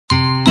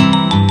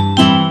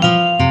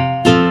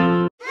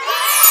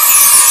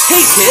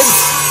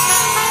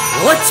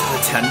Let's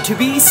pretend to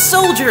be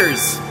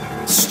soldiers.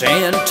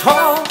 Stand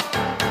tall.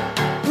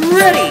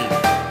 Ready,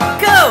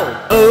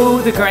 go!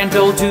 Oh, the grand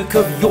old Duke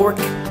of York,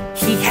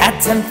 he had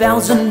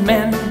 10,000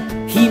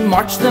 men. He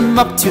marched them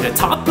up to the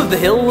top of the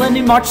hill and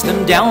he marched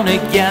them down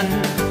again.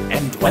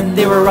 And when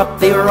they were up,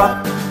 they were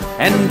up.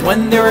 And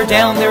when they were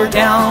down, they were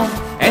down.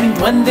 And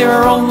when they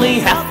were only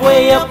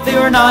halfway up, they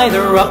were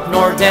neither up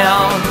nor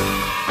down.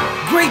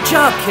 Great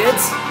job,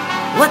 kids!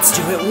 Let's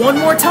do it one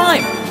more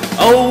time.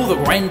 Oh,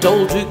 the grand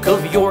old Duke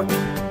of York,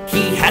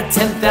 he had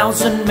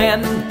 10,000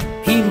 men.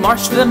 He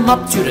marched them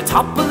up to the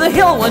top of the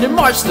hill and he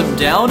marched them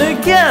down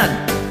again.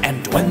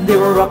 And when they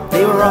were up,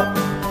 they were up.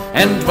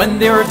 And when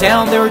they were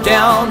down, they were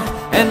down.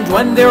 And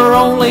when they were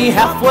only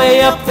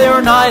halfway up, they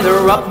were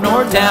neither up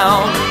nor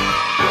down.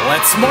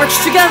 Let's march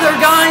together,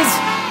 guys!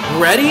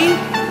 Ready,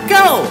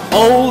 go!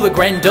 Oh, the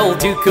grand old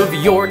Duke of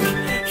York,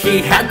 he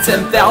had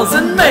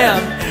 10,000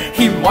 men.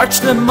 He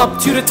marched them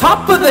up to the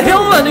top of the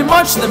hill and he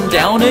marched them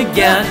down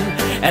again.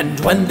 And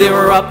when they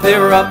were up, they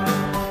were up.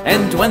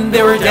 And when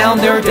they were down,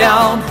 they were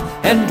down.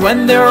 And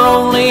when they were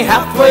only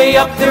halfway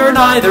up, they were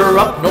neither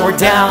up nor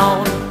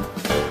down.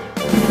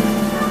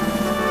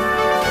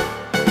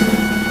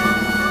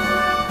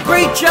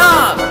 Great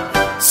job!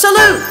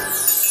 Salute!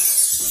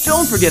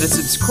 Don't forget to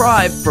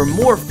subscribe for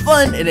more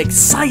fun and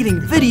exciting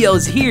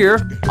videos here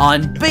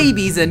on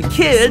Babies and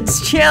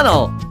Kids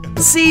channel.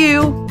 See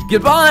you!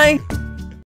 Goodbye!